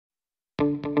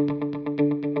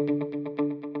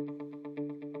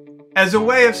As a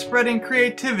way of spreading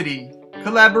creativity,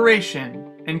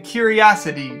 collaboration, and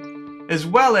curiosity, as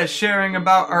well as sharing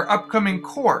about our upcoming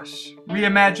course,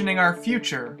 Reimagining Our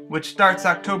Future, which starts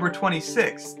October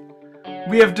 26th,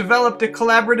 we have developed a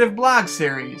collaborative blog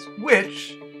series,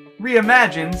 which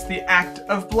reimagines the act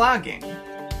of blogging.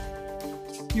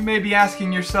 You may be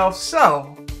asking yourself,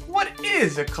 so, what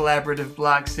is a collaborative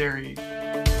blog series?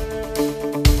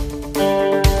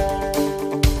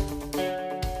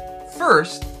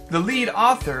 First, the lead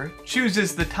author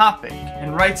chooses the topic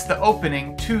and writes the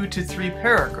opening 2 to 3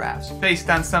 paragraphs based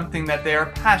on something that they are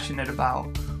passionate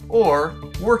about or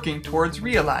working towards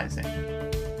realizing.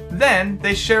 Then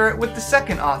they share it with the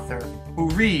second author, who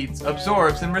reads,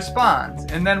 absorbs, and responds,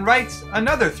 and then writes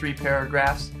another 3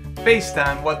 paragraphs based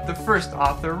on what the first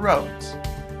author wrote.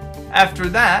 After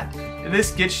that,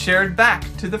 this gets shared back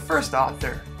to the first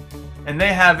author, and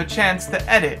they have a chance to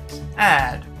edit,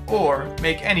 add, or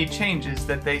make any changes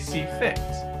that they see fit.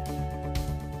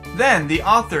 Then the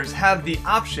authors have the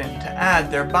option to add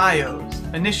their bios,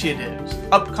 initiatives,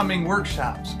 upcoming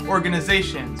workshops,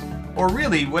 organizations, or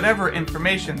really whatever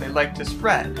information they like to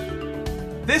spread.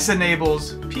 This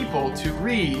enables people to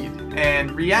read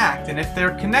and react, and if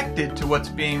they're connected to what's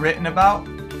being written about,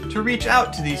 to reach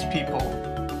out to these people,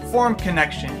 form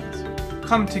connections,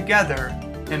 come together,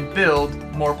 and build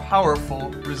more powerful,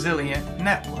 resilient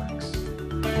networks.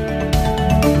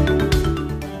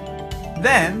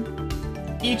 Then,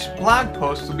 each blog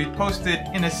post will be posted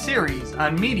in a series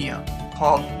on Medium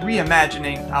called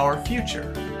Reimagining Our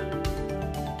Future.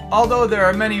 Although there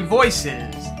are many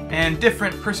voices and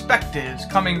different perspectives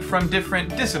coming from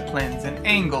different disciplines and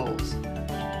angles,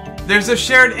 there's a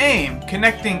shared aim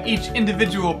connecting each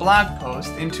individual blog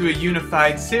post into a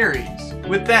unified series,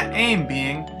 with that aim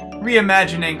being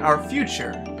reimagining our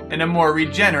future in a more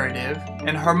regenerative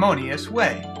and harmonious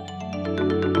way.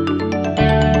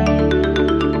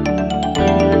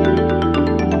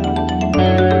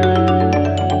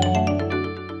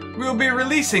 We'll be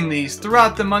releasing these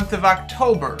throughout the month of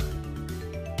October,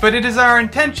 but it is our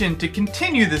intention to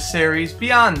continue the series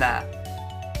beyond that,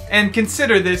 and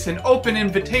consider this an open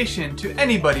invitation to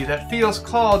anybody that feels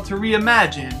called to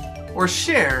reimagine or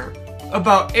share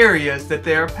about areas that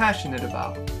they are passionate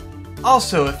about.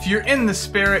 Also, if you're in the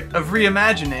spirit of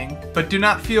reimagining but do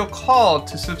not feel called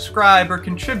to subscribe or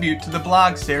contribute to the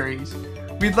blog series,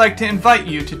 we'd like to invite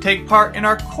you to take part in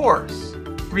our course,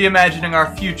 Reimagining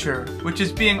Our Future, which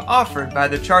is being offered by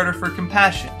the Charter for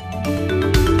Compassion.